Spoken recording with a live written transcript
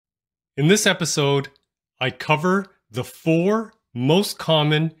In this episode, I cover the 4 most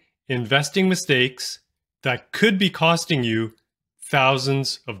common investing mistakes that could be costing you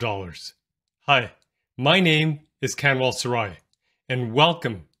thousands of dollars. Hi, my name is Kanwal Sarai, and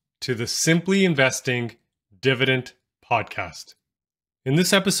welcome to the Simply Investing Dividend Podcast. In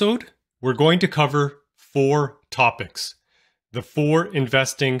this episode, we're going to cover 4 topics, the 4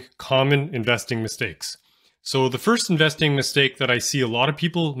 common investing mistakes. So the first investing mistake that I see a lot of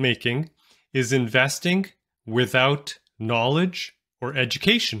people making is investing without knowledge or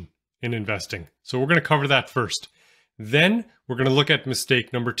education in investing. So we're going to cover that first. Then we're going to look at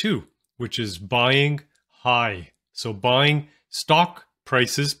mistake number 2, which is buying high. So buying stocks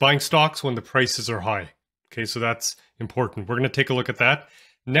when the prices are high. Okay, so that's important. We're going to take a look at that.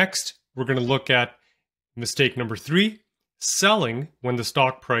 Next, we're going to look at mistake number 3, selling when the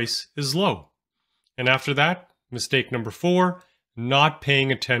stock price is low. And after that, mistake number 4, not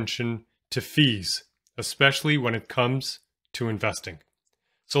paying attention to fees, especially when it comes to investing.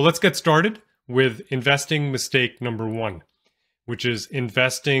 So let's get started with investing mistake number 1, which is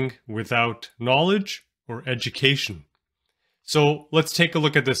investing without knowledge or education. So let's take a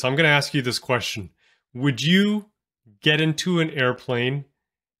look at this. I'm going to ask you this question. Would you get into an airplane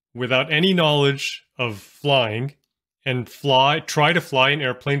without any knowledge of flying and try to fly an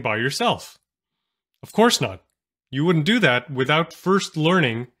airplane by yourself? Of course not. You wouldn't do that without first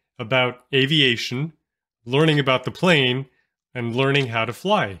learning about aviation, learning about the plane, and learning how to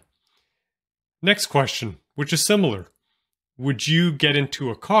fly. Next question, which is similar. Would you get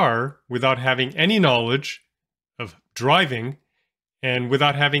into a car without having any knowledge of driving and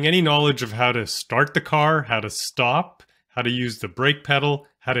without having any knowledge of how to start the car, how to stop, how to use the brake pedal,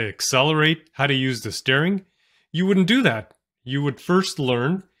 how to accelerate, how to use the steering? You wouldn't do that. You would first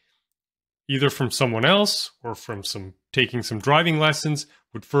learn either from someone else or from taking some driving lessons,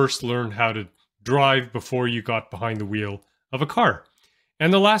 would first learn how to drive before you got behind the wheel of a car.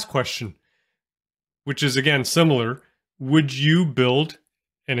 And the last question, which is again similar, would you build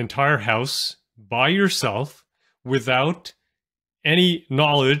an entire house by yourself without any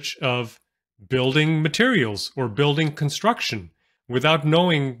knowledge of building materials or building construction, without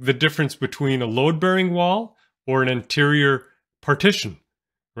knowing the difference between a load-bearing wall or an interior partition?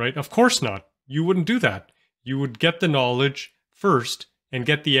 Right? Of course not. You wouldn't do that. You would get the knowledge first and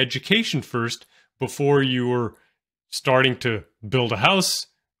get the education first before you were starting to build a house,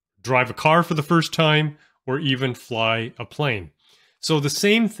 drive a car for the first time, or even fly a plane. So the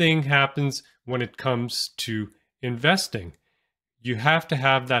same thing happens when it comes to investing. You have to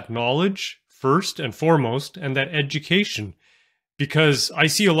have that knowledge first and foremost, and that education. Because I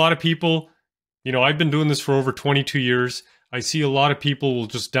see a lot of people, I've been doing this for over 22 years. I see a lot of people will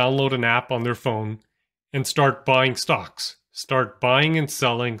just download an app on their phone and start buying stocks, start buying and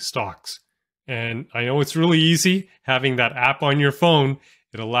selling stocks. And I know it's really easy having that app on your phone.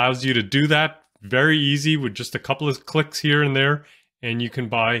 It allows you to do that very easy with just a couple of clicks here and there, and you can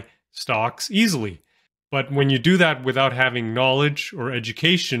buy stocks easily. But when you do that without having knowledge or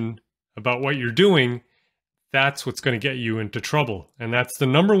education about what you're doing, that's what's going to get you into trouble. And that's the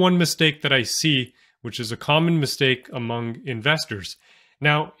number 1 mistake that I see, which is a common mistake among investors.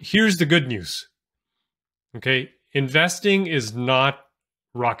 Now, here's the good news. Okay, investing is not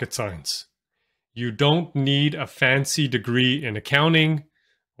rocket science. You don't need a fancy degree in accounting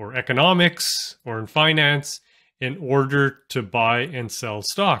or economics or in finance in order to buy and sell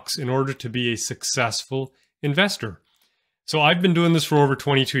stocks, in order to be a successful investor. So I've been doing this for over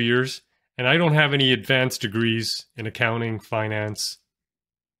 22 years, and I don't have any advanced degrees in accounting, finance,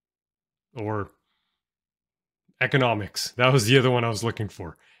 or economics. That was the other one I was looking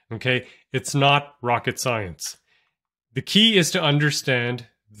for. Okay, it's not rocket science. The key is to understand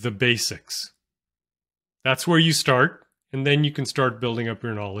the basics. That's where you start, and then you can start building up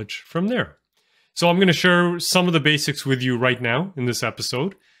your knowledge from there. So I'm going to share some of the basics with you right now in this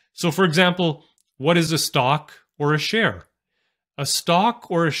episode. So for example, what is a stock or a share? A stock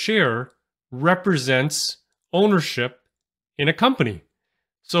or a share represents ownership in a company.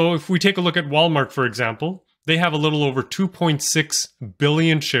 So if we take a look at Walmart, for example, they have a little over 2.6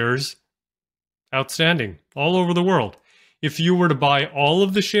 billion shares outstanding all over the world. If you were to buy all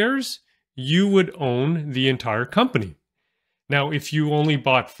of the shares, you would own the entire company. Now, if you only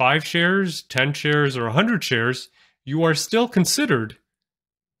bought 5 shares, 10 shares, or 100 shares, you are still considered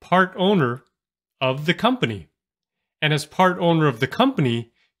part owner of the company. And as part owner of the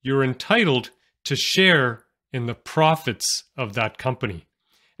company, you're entitled to share in the profits of that company.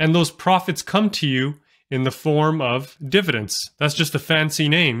 And those profits come to you in the form of dividends. That's just a fancy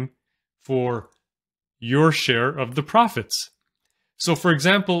name for your share of the profits. So for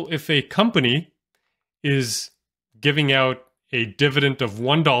example, if a company is giving out a dividend of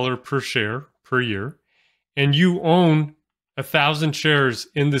 $1 per share per year, and you own 1,000 shares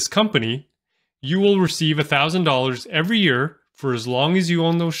in this company, you will receive $1,000 every year for as long as you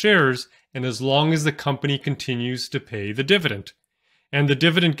own those shares and as long as the company continues to pay the dividend. And the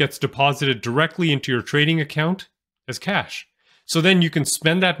dividend gets deposited directly into your trading account as cash. So then you can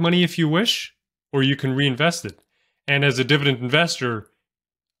spend that money if you wish, or you can reinvest it. And as a dividend investor,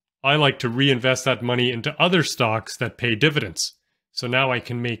 I like to reinvest that money into other stocks that pay dividends. So now I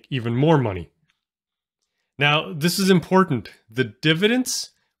can make even more money. Now, this is important. The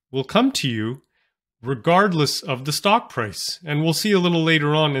dividends will come to you regardless of the stock price. And we'll see a little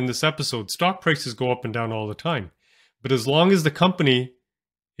later on in this episode, stock prices go up and down all the time. But as long as the company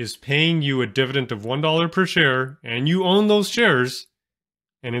is paying you a dividend of $1 per share and you own those shares,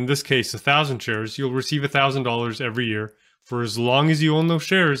 and in this case, 1,000 shares, you'll receive $1,000 every year for as long as you own those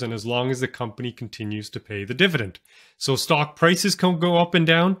shares and as long as the company continues to pay the dividend. So stock prices can go up and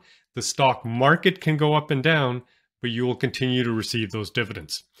down, the stock market can go up and down, but you will continue to receive those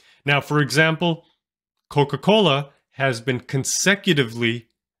dividends. Now, for example, Coca-Cola has been consecutively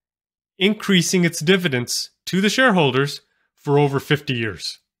increasing its dividends to the shareholders for over 50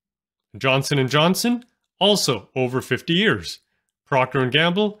 years. Johnson & Johnson, also over 50 years. Procter &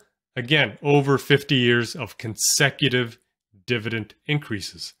 Gamble, again, over 50 years of consecutive dividend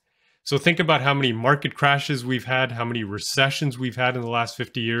increases. So think about how many market crashes we've had, how many recessions we've had in the last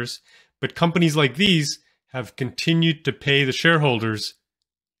 50 years. But companies like these have continued to pay the shareholders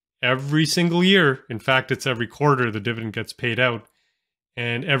every single year. In fact, it's every quarter the dividend gets paid out.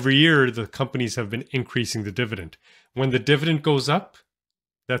 And every year, the companies have been increasing the dividend. When the dividend goes up,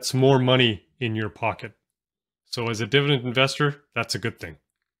 that's more money in your pocket. So as a dividend investor, that's a good thing.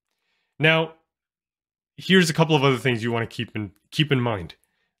 Now, here's a couple of other things you want to keep in mind,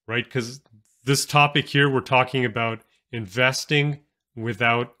 right? Because this topic here, we're talking about investing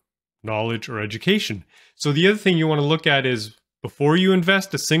without knowledge or education. So the other thing you want to look at is, before you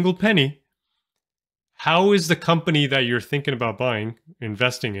invest a single penny, how is the company that you're thinking about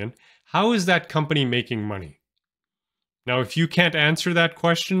investing in, how is that company making money? Now, if you can't answer that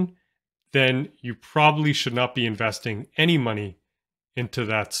question, then you probably should not be investing any money into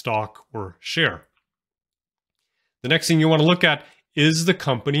that stock or share. The next thing you want to look at, is the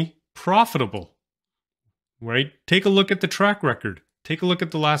company profitable? Right? Take a look at the track record. Take a look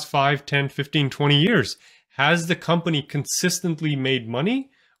at the last 5, 10, 15, 20 years. Has the company consistently made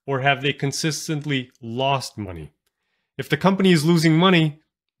money, or have they consistently lost money? If the company is losing money,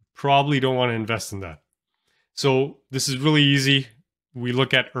 probably don't want to invest in that. So this is really easy. We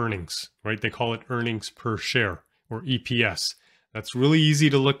look at earnings, right? They call it earnings per share, or EPS. That's really easy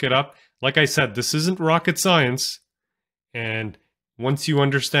to look it up. Like I said, this isn't rocket science. And once you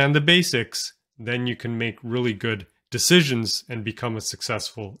understand the basics, then you can make really good decisions and become a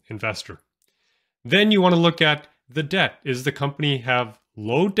successful investor. Then you want to look at the debt. Is the company have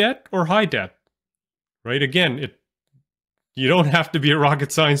low debt or high debt? Right? Again, you don't have to be a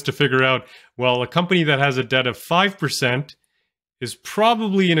rocket science to figure out, well, a company that has a debt of 5% is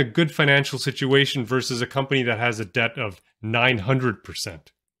probably in a good financial situation versus a company that has a debt of 900%,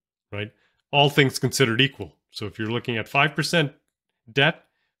 right? All things considered equal. So if you're looking at 5% debt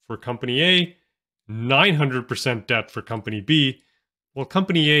for company A, 900% debt for company B, well,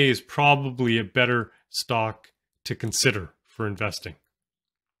 company A is probably a better stock to consider for investing.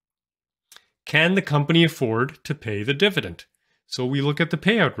 Can the company afford to pay the dividend? So we look at the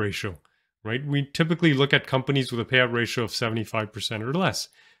payout ratio, right? We typically look at companies with a payout ratio of 75% or less.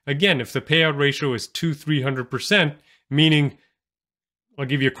 Again, if the payout ratio is 200-300%, meaning, I'll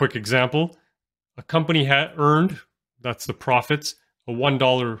give you a quick example. A company had earned, that's the profits, a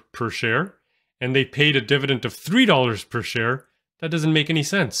 $1 per share, and they paid a dividend of $3 per share. That doesn't make any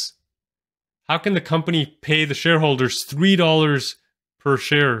sense. How can the company pay the shareholders $3 per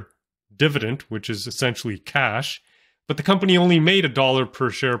share dividend, which is essentially cash, but the company only made $1 per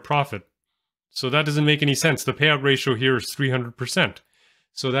share profit? So that doesn't make any sense. The payout ratio here is 300%.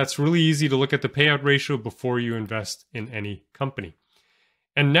 So that's really easy to look at the payout ratio before you invest in any company.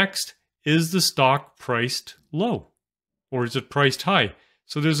 And next, is the stock priced low or is it priced high?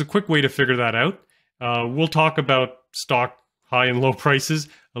 So there's a quick way to figure that out. We'll talk about stock high and low prices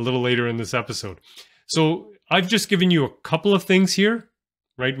a little later in this episode. So I've just given you a couple of things here,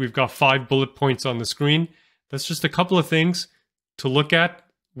 right? We've got 5 bullet points on the screen. That's just a couple of things to look at.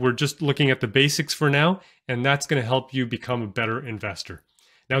 We're just looking at the basics for now, and that's going to help you become a better investor.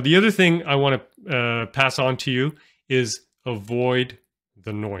 Now, the other thing I want to pass on to you is avoid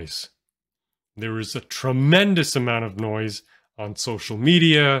the noise. There is a tremendous amount of noise on social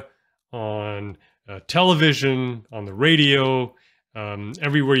media, on television, on the radio,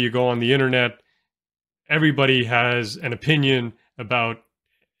 everywhere you go on the internet. Everybody has an opinion about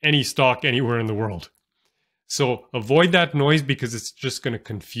any stock anywhere in the world. So avoid that noise because it's just going to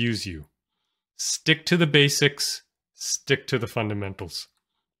confuse you. Stick to the basics, stick to the fundamentals.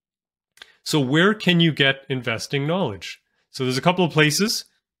 So where can you get investing knowledge? So there's a couple of places.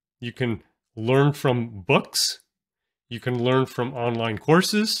 You can learn from books, you can learn from online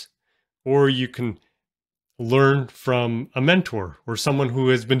courses, or you can learn from a mentor or someone who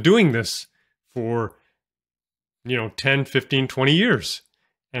has been doing this for 10, 15, 20 years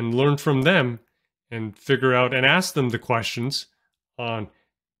and learn from them and figure out and ask them the questions on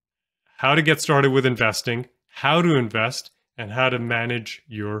how to get started with investing, how to invest, and how to manage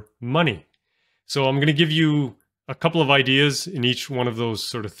your money. So I'm going to give you a couple of ideas in each one of those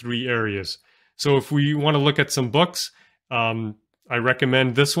sort of three areas. So if we want to look at some books, I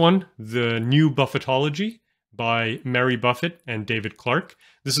recommend this one, The New Buffettology by Mary Buffett and David Clark.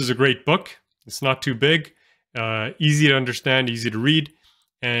 This is a great book. It's not too big, easy to understand, easy to read.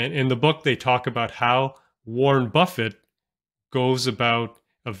 And in the book, they talk about how Warren Buffett goes about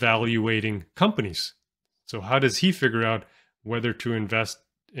evaluating companies. So how does he figure out whether to invest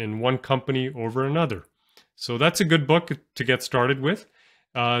in one company over another? So that's a good book to get started with.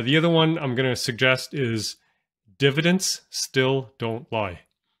 The other one I'm going to suggest is Dividends Still Don't Lie.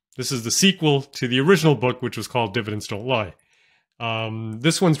 This is the sequel to the original book, which was called Dividends Don't Lie.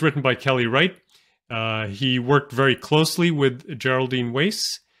 This one's written by Kelly Wright. He worked very closely with Geraldine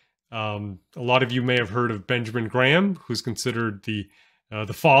Weiss. A lot of you may have heard of Benjamin Graham, who's considered the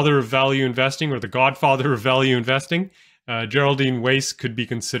father of value investing or the godfather of value investing. Geraldine Weiss could be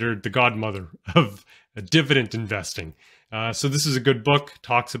considered the godmother of dividend investing. So this is a good book,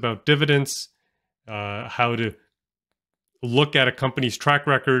 talks about dividends, how to look at a company's track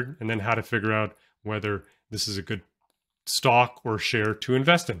record, and then how to figure out whether this is a good stock or share to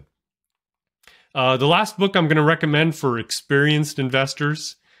invest in. The last book I'm going to recommend for experienced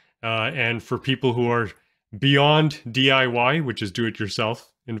investors and for people who are beyond DIY, which is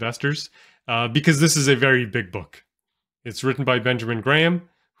do-it-yourself investors, because this is a very big book. It's written by Benjamin Graham,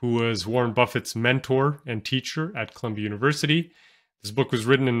 who was Warren Buffett's mentor and teacher at Columbia University. This book was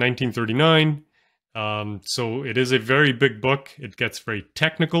written in 1939. So it is a very big book. It gets very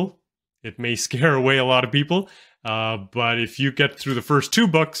technical. It may scare away a lot of people. But if you get through the first two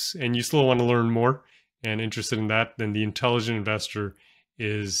books and you still want to learn more and interested in that, then The Intelligent Investor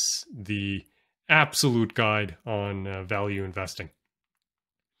is the absolute guide on value investing.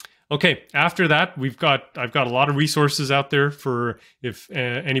 Okay, after that, I've got a lot of resources out there for if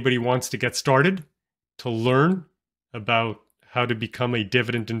anybody wants to get started to learn about how to become a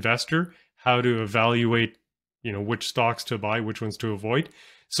dividend investor, how to evaluate, which stocks to buy, which ones to avoid.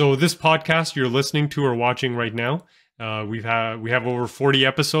 So this podcast you're listening to or watching right now, we have over 40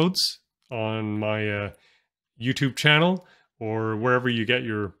 episodes on my YouTube channel or wherever you get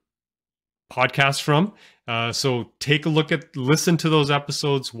your podcasts from. So take a listen to those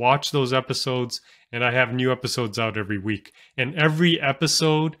episodes, watch those episodes, and I have new episodes out every week. And every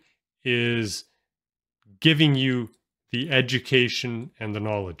episode is giving you the education and the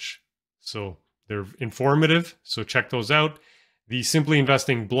knowledge. So they're informative, so check those out. The Simply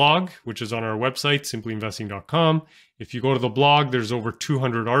Investing blog, which is on our website, simplyinvesting.com. If you go to the blog, there's over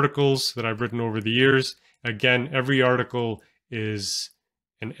 200 articles that I've written over the years. Again, every article is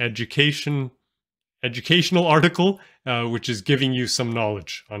an educational article, which is giving you some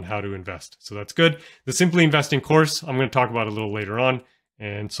knowledge on how to invest. So that's good. The Simply Investing course, I'm going to talk about a little later on.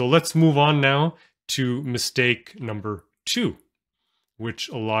 And so let's move on now to mistake number 2, which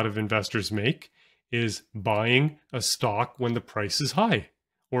a lot of investors make, is buying a stock when the price is high,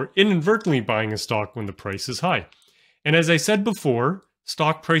 or inadvertently buying a stock when the price is high. And as I said before,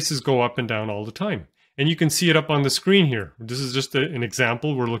 stock prices go up and down all the time. And you can see it up on the screen here. This is just an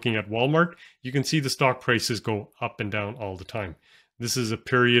example. We're looking at Walmart. You can see the stock prices go up and down all the time. This is a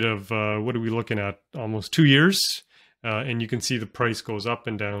period of, what are we looking at? Almost 2 years. And you can see the price goes up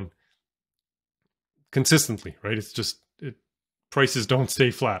and down consistently, right? It's just, prices don't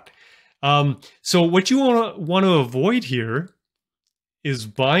stay flat. So what you want to avoid here is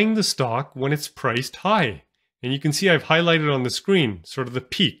buying the stock when it's priced high. And you can see I've highlighted on the screen sort of the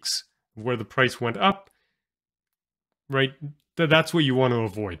peaks where the price went up, right? That's what you want to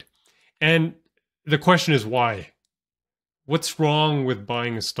avoid. And the question is why? What's wrong with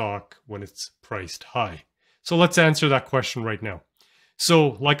buying a stock when it's priced high? So let's answer that question right now.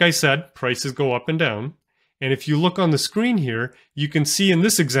 So like I said, prices go up and down. And if you look on the screen here, you can see in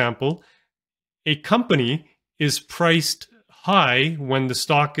this example, a company is priced high when the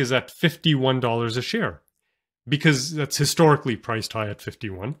stock is at $51 a share, because that's historically priced high at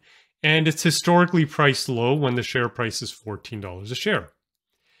 51, and it's historically priced low when the share price is $14 a share.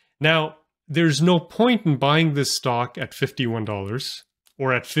 Now, there's no point in buying this stock at $51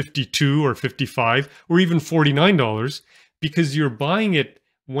 or at $52 or $55 or even $49 because you're buying it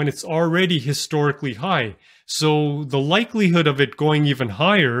when it's already historically high. So the likelihood of it going even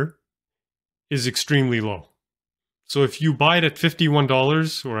higher is extremely low. So if you buy it at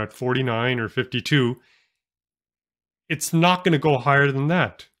 $51 or at $49 or $52, it's not going to go higher than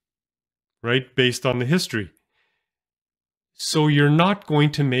that, right? Based on the history. So you're not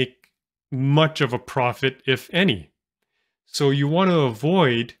going to make much of a profit, if any. So you want to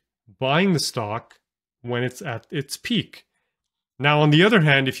avoid buying the stock when it's at its peak. Now, on the other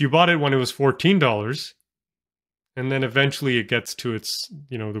hand, if you bought it when it was $14 and then eventually it gets to its,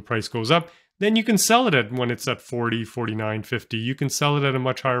 the price goes up, then you can sell it at when it's at 40, 49, 50. You can sell it at a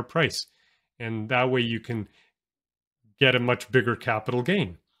much higher price. And that way you can get a much bigger capital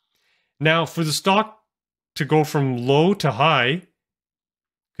gain. Now, for the stock to go from low to high,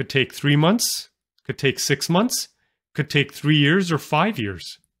 could take 3 months, could take 6 months, could take 3 years or 5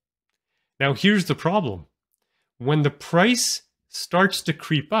 years. Now, here's the problem. When the price starts to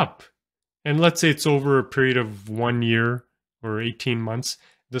creep up, and let's say it's over a period of 1 year or 18 months,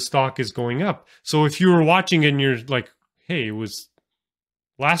 the stock is going up. So if you were watching it and you're like, hey,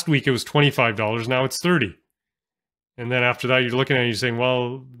 last week it was $25, now it's $30. And then after that, you're looking at it and you're saying,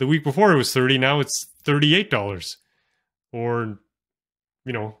 well, the week before it was $30, now it's $38. Or,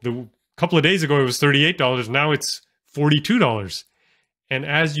 the couple of days ago it was $38, now it's $42. And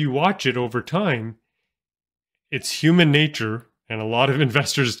as you watch it over time, it's human nature, and a lot of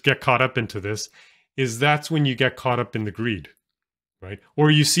investors get caught up into this, is that's when you get caught up in the greed, right? Or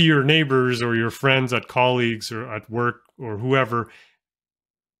you see your neighbors or your friends at colleagues or at work or whoever,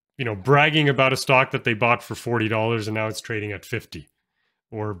 bragging about a stock that they bought for $40 and now it's trading at $50.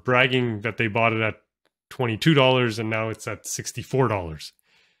 Or bragging that they bought it at $22 and now it's at $64.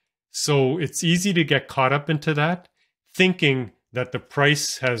 So it's easy to get caught up into that, thinking that the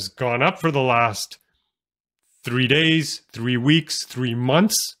price has gone up for the last 3 days, 3 weeks, 3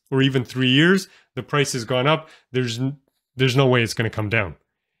 months, or even 3 years. The price has gone up. There's no way it's going to come down,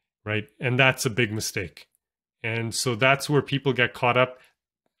 right? And that's a big mistake. And so that's where people get caught up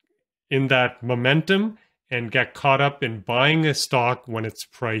in that momentum and get caught up in buying a stock when it's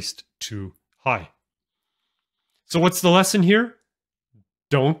priced too high. So what's the lesson here?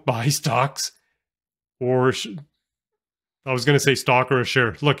 Don't buy stocks or I was going to say stock or a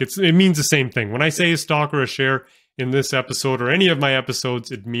share. Look, it means the same thing. When I say a stock or a share in this episode or any of my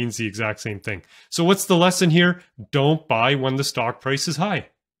episodes, it means the exact same thing. So what's the lesson here? Don't buy when the stock price is high.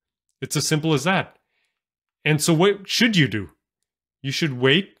 It's as simple as that. And so what should you do? You should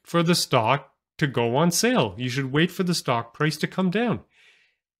wait for the stock to go on sale. You should wait for the stock price to come down.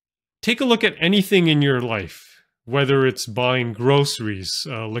 Take a look at anything in your life, whether it's buying groceries,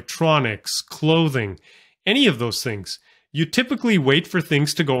 electronics, clothing, any of those things. You typically wait for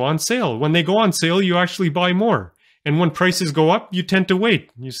things to go on sale. When they go on sale, you actually buy more. And when prices go up, you tend to wait.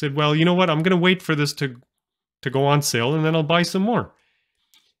 You said, well, you know what? I'm going to wait for this to go on sale and then I'll buy some more.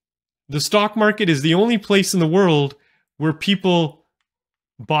 The stock market is the only place in the world where people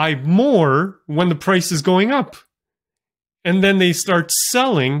buy more when the price is going up. And then they start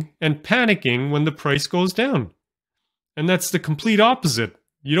selling and panicking when the price goes down. And that's the complete opposite.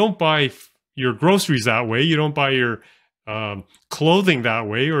 You don't buy your groceries that way. You don't buy your clothing that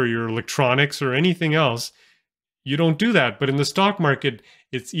way or your electronics or anything else. You don't do that. But in the stock market,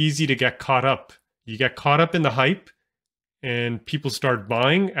 it's easy to get caught up. You get caught up in the hype and people start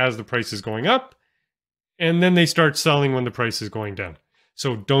buying as the price is going up. And then they start selling when the price is going down.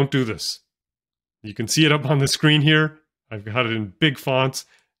 So don't do this. You can see it up on the screen here. I've got it in big fonts.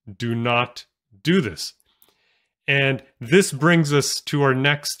 Do not do this. And this brings us to our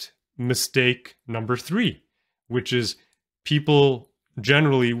next mistake, number 3, which is people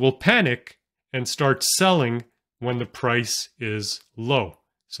generally will panic and start selling when the price is low.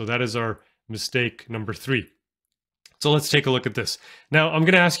 So that is our mistake number 3. So let's take a look at this. Now, I'm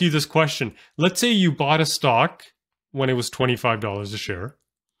going to ask you this question. Let's say you bought a stock when it was $25 a share,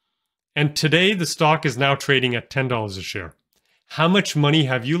 and today the stock is now trading at $10 a share. How much money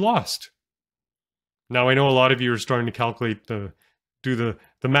have you lost? Now, I know a lot of you are starting to calculate do the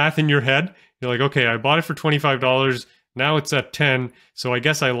math in your head. You're like, okay, I bought it for $25. Now it's at 10, so I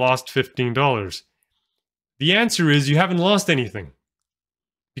guess I lost $15. The answer is you haven't lost anything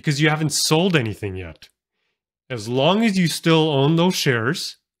because you haven't sold anything yet. As long as you still own those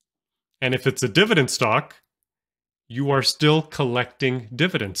shares, and if it's a dividend stock, you are still collecting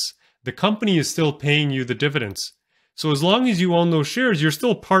dividends. The company is still paying you the dividends. So as long as you own those shares, you're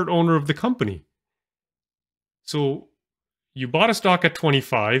still part owner of the company. So you bought a stock at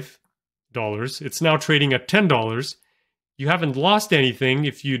 $25. It's now trading at $10. You haven't lost anything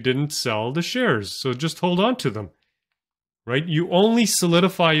if you didn't sell the shares. So just hold on to them, right? You only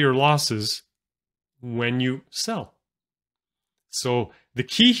solidify your losses when you sell. So the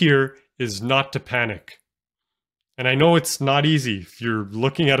key here is not to panic. And I know it's not easy. If you're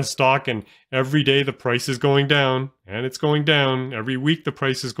looking at a stock and every day the price is going down and it's going down, every week the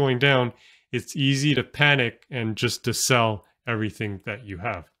price is going down, it's easy to panic and just to sell everything that you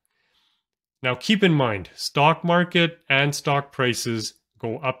have. Now keep in mind, stock market and stock prices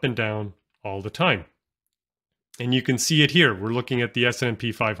go up and down all the time. And you can see it here. We're looking at the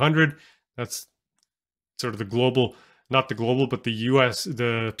S&P 500. That's sort of the global, not the global, but the US,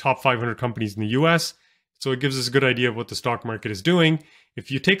 the top 500 companies in the US. So it gives us a good idea of what the stock market is doing.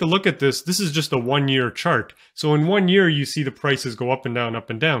 If you take a look at this, this is just a 1-year chart. So in 1 year, you see the prices go up and down, up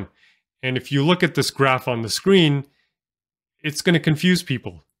and down. And if you look at this graph on the screen, it's going to confuse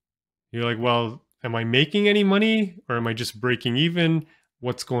people. You're like, well, am I making any money or am I just breaking even?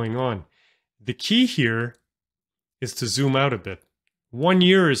 What's going on? The key here is to zoom out a bit. 1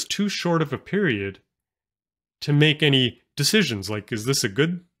 year is too short of a period to make any decisions. Like, is this a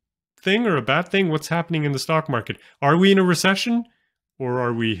good thing or a bad thing? What's happening in the stock market? Are we in a recession or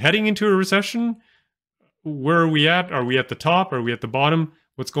are we heading into a recession? Where are we at? Are we at the top? Are we at the bottom?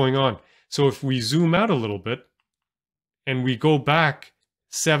 What's going on? So if we zoom out a little bit and we go back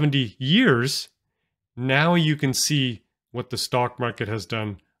 70 years, now you can see what the stock market has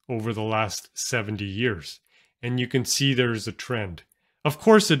done over the last 70 years. And you can see there's a trend. Of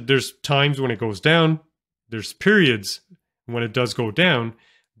course, there's times when it goes down. There's periods when it does go down.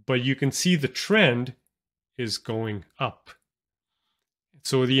 But you can see the trend is going up.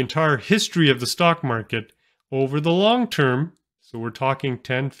 So the entire history of the stock market over the long term, so we're talking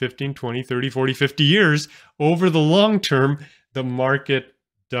 10, 15, 20, 30, 40, 50 years, over the long term, the market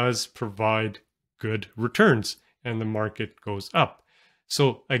does provide good returns and the market goes up.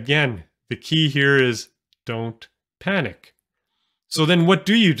 So again, the key here is don't panic. So then what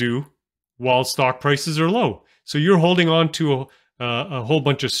do you do while stock prices are low? So you're holding on to a whole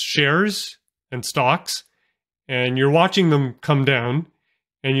bunch of shares and stocks, and you're watching them come down,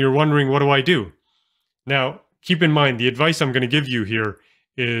 and you're wondering, what do I do? Now, keep in mind, the advice I'm going to give you here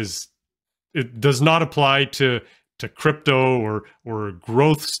is it does not apply to crypto or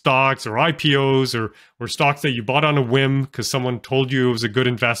growth stocks or IPOs or stocks that you bought on a whim because someone told you it was a good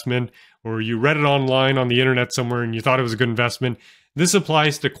investment, or you read it online on the internet somewhere and you thought it was a good investment. This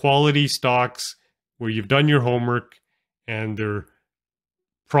applies to quality stocks where you've done your homework and they're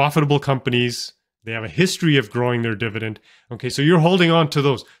profitable companies. They have a history of growing their dividend. Okay, so you're holding on to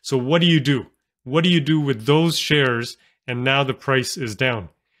those. So what do you do? What do you do with those shares and now the price is down?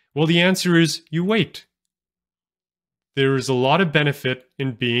 Well, the answer is you wait. There is a lot of benefit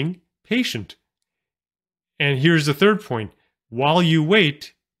in being patient. And here's the third point. While you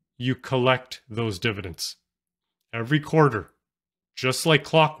wait, you collect those dividends every quarter, just like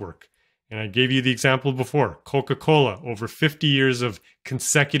clockwork. And I gave you the example before, Coca-Cola, over 50 years of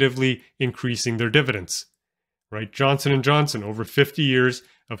consecutively increasing their dividends, right? Johnson & Johnson, over 50 years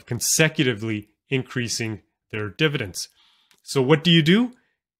of consecutively increasing their dividends. So what do you do?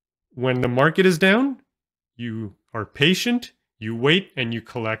 When the market is down, you are patient, you wait, and you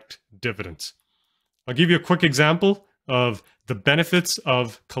collect dividends. I'll give you a quick example of the benefits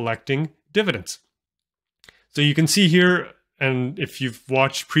of collecting dividends. So you can see here, and if you've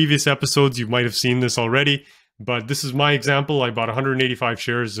watched previous episodes, you might have seen this already, but this is my example. I bought 185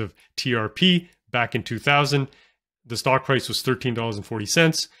 shares of TRP back in 2000. The stock price was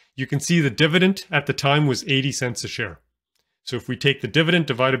 $13.40. You can see the dividend at the time was 80 cents a share. So if we take the dividend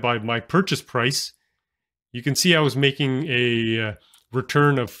divided by my purchase price, you can see I was making a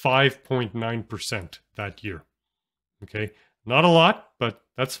return of 5.9% that year. Okay, not a lot, but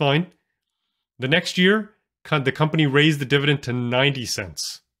that's fine. The next year, the company raised the dividend to 90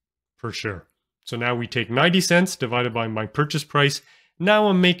 cents per share. So now we take 90 cents divided by my purchase price. Now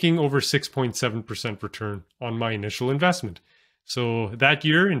I'm making over 6.7% return on my initial investment. So that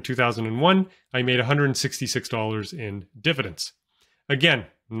year in 2001, I made $166 in dividends. Again,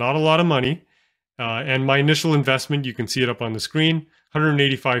 not a lot of money. And my initial investment, you can see it up on the screen,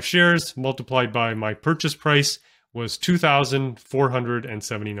 185 shares multiplied by my purchase price was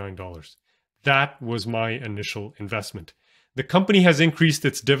 $2,479. That was my initial investment. The company has increased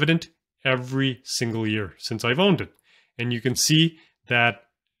its dividend every single year since I've owned it. And you can see that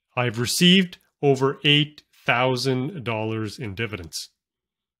I've received over $8,000 in dividends.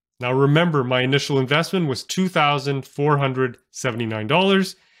 Now remember, my initial investment was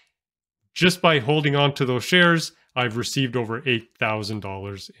 $2,479. Just by holding on to those shares, I've received over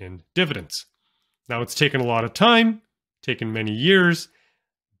 $8,000 in dividends. Now it's taken a lot of time, taken many years,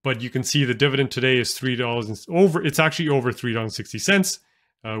 but you can see the dividend today is $3 over. It's actually over $3.60.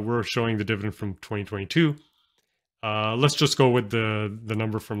 We're showing the dividend from 2022. Let's just go with the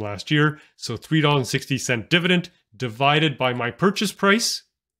number from last year. So $3.60 dividend divided by my purchase price.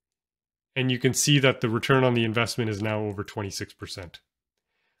 And you can see that the return on the investment is now over 26%.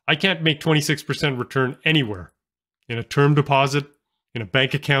 I can't make 26% return anywhere, in a term deposit, in a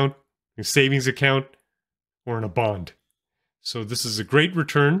bank account, in a savings account, or in a bond. So this is a great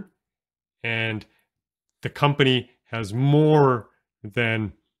return, and the company has more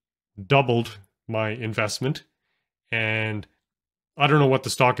than doubled my investment. And I don't know what the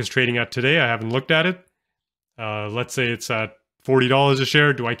stock is trading at today. I haven't looked at it. Let's say it's at $40 a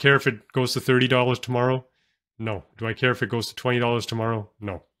share. Do I care if it goes to $30 tomorrow? No. Do I care if it goes to $20 tomorrow?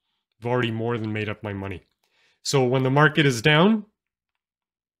 No. I've already more than made up my money. So when the market is down,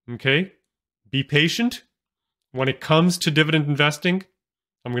 okay, be patient. When it comes to dividend investing,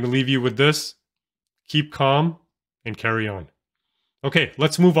 I'm going to leave you with this. Keep calm and carry on. Okay,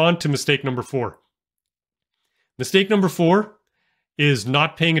 let's move on to mistake number 4. Mistake number 4 is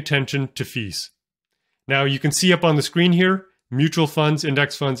not paying attention to fees. Now you can see up on the screen here, mutual funds,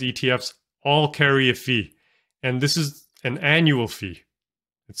 index funds, ETFs all carry a fee. And this is an annual fee.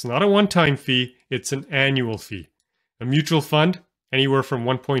 It's not a one-time fee, it's an annual fee. A mutual fund, anywhere from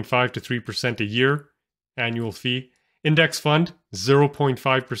 1.5 to 3% a year, annual fee. Index fund,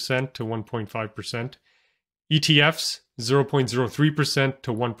 0.5% to 1.5%. ETFs, 0.03%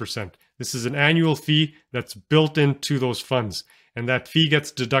 to 1%. This is an annual fee that's built into those funds. And that fee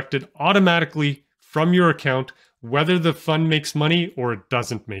gets deducted automatically from your account, whether the fund makes money or it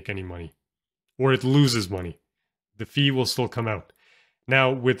doesn't make any money, or it loses money. The fee will still come out.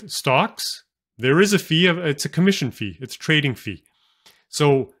 Now, with stocks, there is a fee. It's a commission fee. It's a trading fee.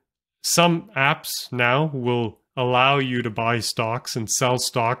 So some apps now will allow you to buy stocks and sell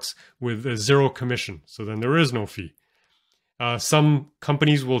stocks with a zero commission. So then there is no fee. Some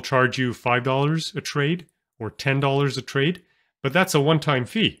companies will charge you $5 a trade or $10 a trade, but that's a one-time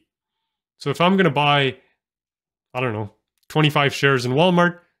fee. So if I'm going to buy, I don't know, 25 shares in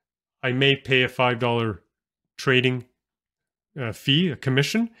Walmart, I may pay a $5 trading fee, a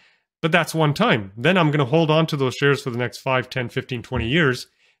commission, but that's one time. Then I'm going to hold on to those shares for the next 5, 10, 15, 20 years.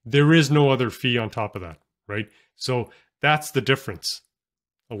 There is no other fee on top of that, right? So that's the difference.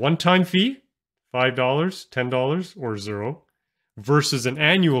 A one-time fee, $5, $10, or zero, versus an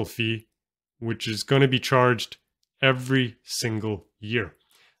annual fee, which is going to be charged every single year.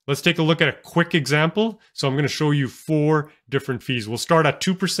 Let's take a look at a quick example. So I'm going to show you 4 different fees. We'll start at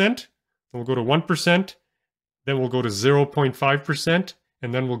 2%, then we'll go to 1%, then we'll go to 0.5%,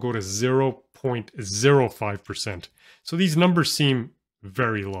 and then we'll go to 0.05%. So these numbers seem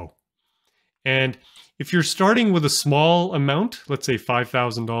very low. And if you're starting with a small amount, let's say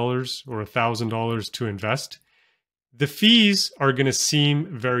 $5,000 or $1,000 to invest, the fees are going to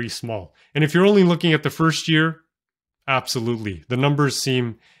seem very small. And if you're only looking at the first year, absolutely. The numbers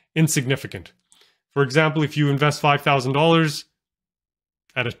seem insignificant. For example, if you invest $5,000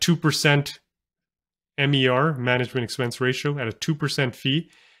 at a 2% MER, management expense ratio, at a 2% fee,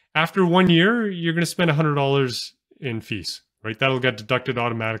 after 1 year, you're going to spend $100 in fees, right? That'll get deducted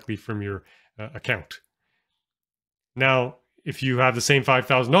automatically from your account. Now, if you have the same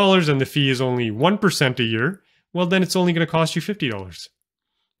 $5,000 and the fee is only 1% a year, well, then it's only going to cost you $50,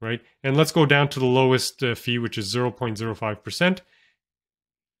 right? And let's go down to the lowest fee, which is 0.05%.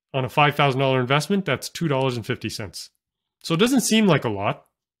 On a $5,000 investment, that's $2.50. So it doesn't seem like a lot,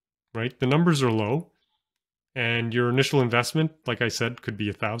 right? The numbers are low. And your initial investment, like I said, could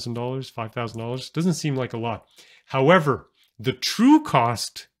be $1,000, $5,000. Doesn't seem like a lot. However, the true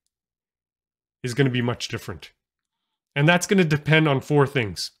cost is going to be much different. And that's going to depend on 4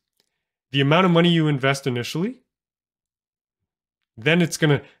 things. The amount of money you invest initially. Then it's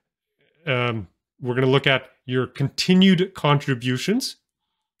going to, we're going to look at your continued contributions,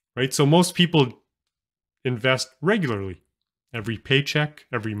 right? So most people invest regularly. Every paycheck,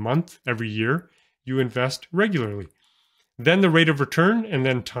 every month, every year, you invest regularly. Then the rate of return, and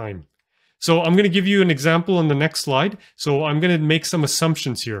then time. So I'm going to give you an example on the next slide. So I'm going to make some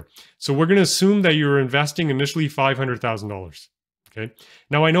assumptions here. So we're going to assume that you're investing initially $500,000. Okay.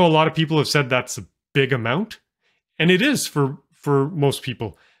 Now I know a lot of people have said that's a big amount, and it is for most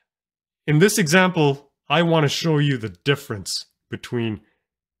people. In this example, I want to show you the difference between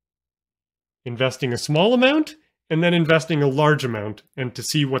investing a small amount and then investing a large amount, and to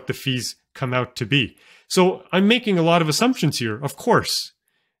see what the fees come out to be. So I'm making a lot of assumptions here, of course.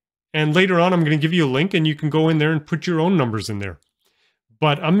 And later on, I'm going to give you a link and you can go in there and put your own numbers in there.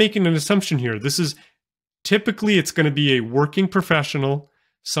 But I'm making an assumption here. This is typically, it's going to be a working professional,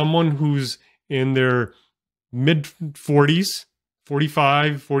 someone who's in their mid 40s,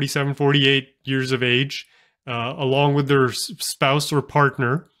 45, 47, 48 years of age, along with their spouse or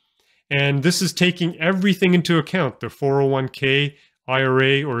partner. And this is taking everything into account, the 401k,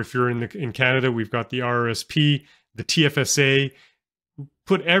 IRA, or if you're in Canada, we've got the RRSP, the TFSA.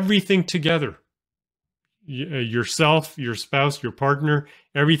 Put everything together. Yourself, your spouse, your partner,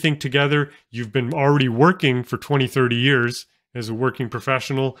 everything together. You've been already working for 20, 30 years as a working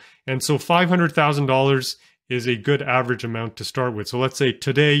professional. And so $500,000 is a good average amount to start with. So let's say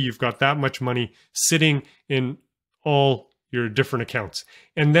today you've got that much money sitting in all your different accounts.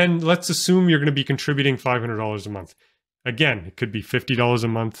 And then let's assume you're going to be contributing $500 a month. Again, it could be $50 a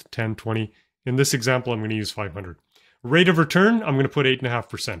month, 10, 20. In this example, I'm going to use 500. Rate of return, I'm going to put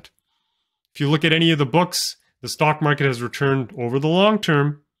 8.5%. If you look at any of the books, the stock market has returned over the long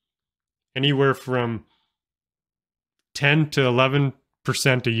term anywhere from 10 to 11%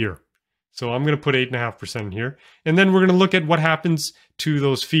 a year. So I'm going to put 8.5% in here. And then we're going to look at what happens to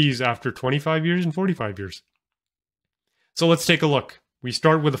those fees after 25 years and 45 years. So let's take a look. We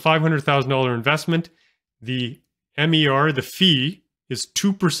start with a $500,000 investment. The MER, the fee, is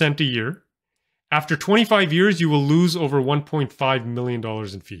 2% a year. After 25 years, you will lose over $1.5 million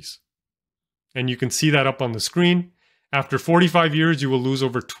in fees. And you can see that up on the screen. After 45 years, you will lose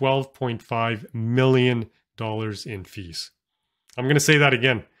over $12.5 million in fees. I'm going to say that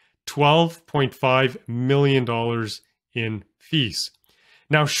again. $12.5 million in fees.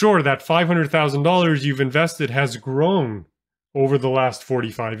 Now, sure, that $500,000 you've invested has grown over the last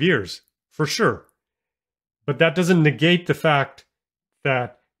 45 years, for sure. But that doesn't negate the fact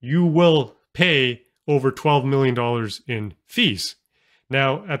that you will pay over $12 million in fees.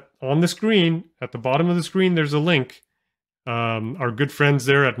 Now, on the screen, at the bottom of the screen, there's a link. Our good friends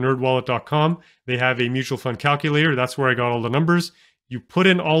there at nerdwallet.com, they have a mutual fund calculator. That's where I got all the numbers. You put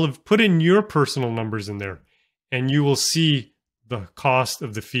in your personal numbers in there, and you will see the cost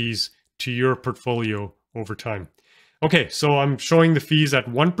of the fees to your portfolio over time. Okay, so I'm showing the fees at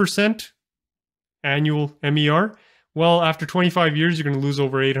 1% annual MER. Well, after 25 years, you're going to lose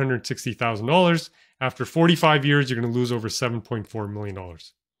over $860,000. After 45 years, you're going to lose over $7.4 million.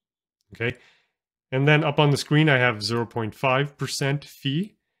 Okay, and then up on the screen, I have 0.5%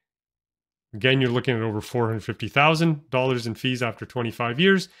 fee. Again, you're looking at over $450,000 in fees after 25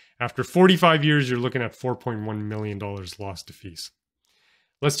 years. After 45 years, you're looking at $4.1 million lost to fees.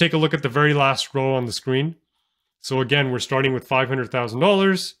 Let's take a look at the very last row on the screen. So again, we're starting with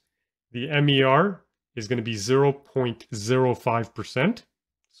 $500,000. The MER is going to be 0.05%.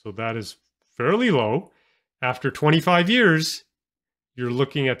 So that is fairly low. After 25 years, you're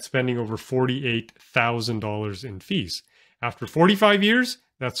looking at spending over $48,000 in fees. After 45 years,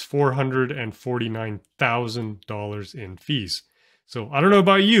 that's $449,000 in fees. So I don't know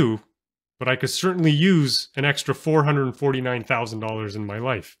about you, but I could certainly use an extra $449,000 in my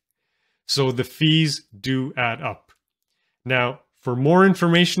life. So the fees do add up. Now, for more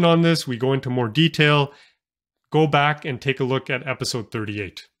information on this, we go into more detail. Go back and take a look at episode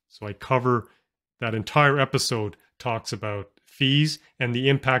 38. So I cover that entire episode, talks about fees and the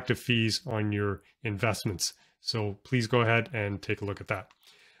impact of fees on your investments. So please go ahead and take a look at that.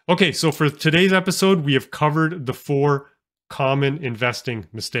 Okay, so for today's episode, we have covered the 4 common investing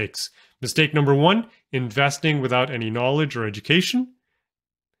mistakes. Mistake number 1, investing without any knowledge or education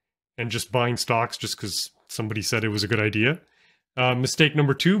and just buying stocks just because somebody said it was a good idea. Mistake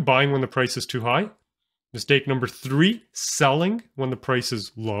number 2, buying when the price is too high. Mistake number 3, selling when the price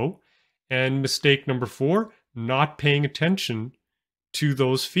is low. And mistake number 4, not paying attention to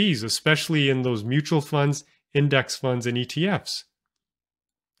those fees, especially in those mutual funds, index funds, and ETFs,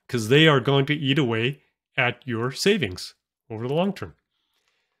 because they are going to eat away at your savings over the long term.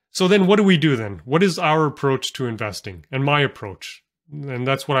 So then what do we do then? What is our approach to investing and my approach? And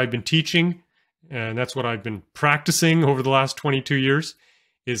that's what I've been teaching, and that's what I've been practicing over the last 22 years,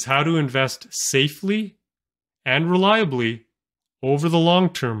 is how to invest safely and reliably over the long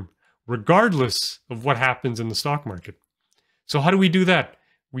term, regardless of what happens in the stock market. So how do we do that?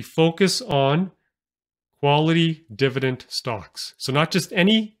 We focus on quality dividend stocks. So not just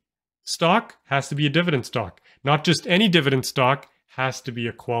any stock has to be a dividend stock. Not just any dividend stock has to be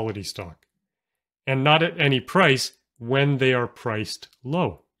a quality stock. And not at any price when they are priced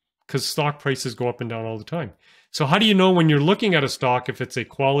low, because stock prices go up and down all the time. So how do you know when you're looking at a stock if it's a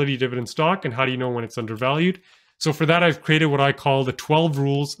quality dividend stock, and how do you know when it's undervalued? So for that, I've created what I call the 12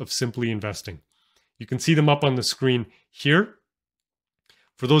 rules of simply investing. You can see them up on the screen here.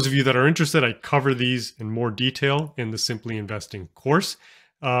 For those of you that are interested, I cover these in more detail in the Simply Investing course.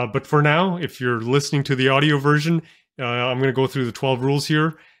 But for now, if you're listening to the audio version, I'm going to go through the 12 rules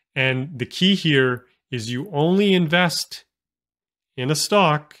here. And the key here is you only invest in a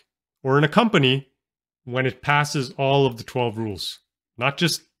stock or in a company when it passes all of the 12 rules. Not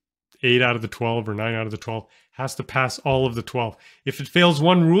just 8 out of the 12 or 9 out of the 12. It has to pass all of the 12. If it fails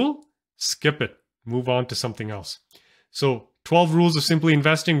one rule, skip it. Move on to something else. So 12 rules of simply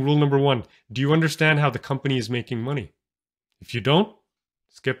investing. Rule number 1, do you understand how the company is making money? If you don't,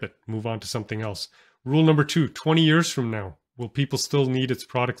 skip it. Move on to something else. Rule number 2, 20 years from now, will people still need its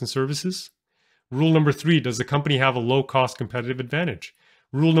products and services? Rule number 3, does the company have a low-cost competitive advantage?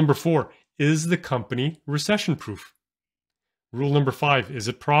 Rule number 4, is the company recession-proof? Rule number 5, is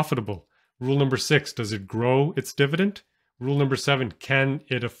it profitable? Rule number 6, does it grow its dividend? Rule number 7, can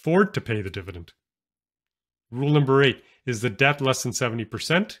it afford to pay the dividend? Rule number 8, is the debt less than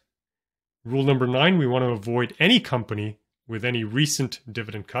 70%? Rule number 9, we want to avoid any company with any recent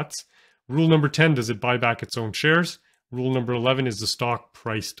dividend cuts. Rule number 10, does it buy back its own shares? Rule number 11, is the stock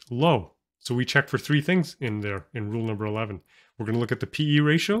priced low? So we check for 3 things in there in rule number 11. We're going to look at the PE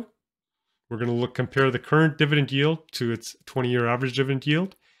ratio. We're going to compare the current dividend yield to its 20-year average dividend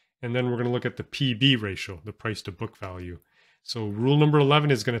yield. And then we're going to look at the PB ratio, the price to book value. So rule number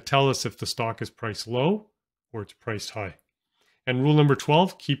 11 is going to tell us if the stock is priced low or it's priced high. And rule number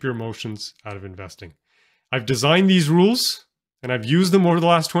 12, keep your emotions out of investing. I've designed these rules and I've used them over the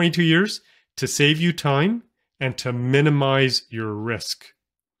last 22 years to save you time and to minimize your risk,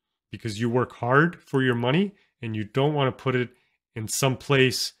 because you work hard for your money and you don't want to put it in some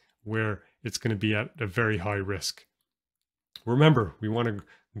place where it's going to be at a very high risk. Remember, we want to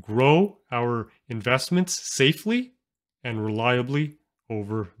grow our investments safely and reliably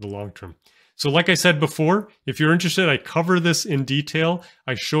over the long term. So like I said before, if you're interested, I cover this in detail.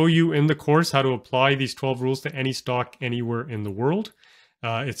 I show you in the course how to apply these 12 rules to any stock anywhere in the world.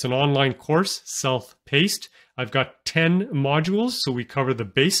 It's an online course, self-paced. I've got 10 modules, so we cover the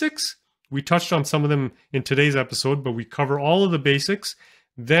basics. We touched on some of them in today's episode, but we cover all of the basics.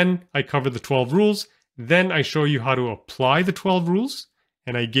 Then I cover the 12 rules. Then I show you how to apply the 12 rules,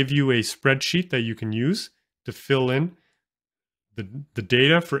 and I give you a spreadsheet that you can use to fill in the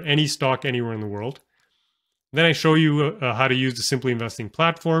data for any stock anywhere in the world. Then I show you how to use the Simply Investing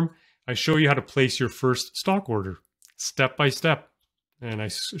platform. I show you how to place your first stock order step by step. And I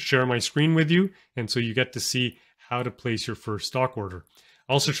share my screen with you. And so you get to see how to place your first stock order.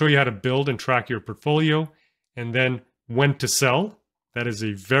 I also show you how to build and track your portfolio, and then when to sell. That is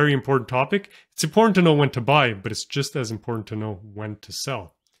a very important topic. It's important to know when to buy, but it's just as important to know when to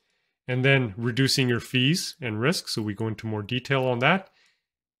sell. And then reducing your fees and risk. So we go into more detail on that.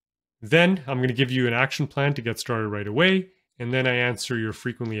 Then I'm going to give you an action plan to get started right away. And then I answer your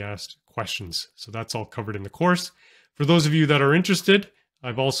frequently asked questions. So that's all covered in the course. For those of you that are interested,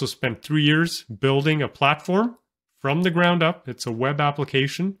 I've also spent 3 years building a platform from the ground up. It's a web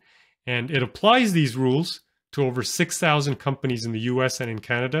application, and it applies these rules to over 6,000 companies in the US and in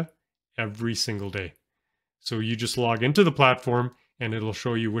Canada every single day. So you just log into the platform and it'll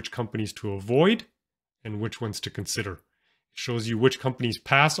show you which companies to avoid and which ones to consider. It shows you which companies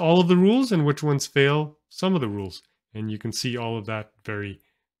pass all of the rules and which ones fail some of the rules. And you can see all of that very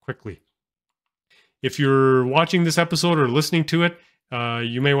quickly. If you're watching this episode or listening to it,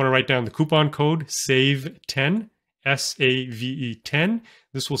 you may want to write down the coupon code SAVE10, SAVE10.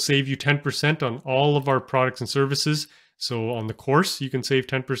 This will save you 10% on all of our products and services. So on the course, you can save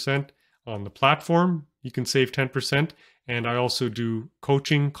 10%. On the platform, you can save 10%. And I also do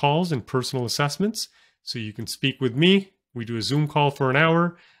coaching calls and personal assessments. So you can speak with me. We do a Zoom call for an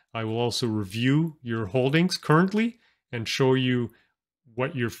hour. I will also review your holdings currently and show you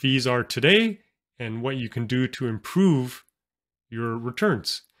what your fees are today and what you can do to improve your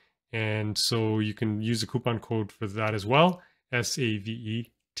returns. And so you can use a coupon code for that as well,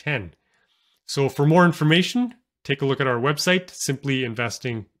 SAVE10. So for more information, take a look at our website,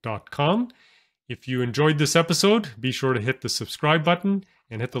 simplyinvesting.com. If you enjoyed this episode, be sure to hit the subscribe button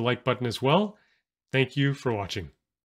and hit the like button as well. Thank you for watching.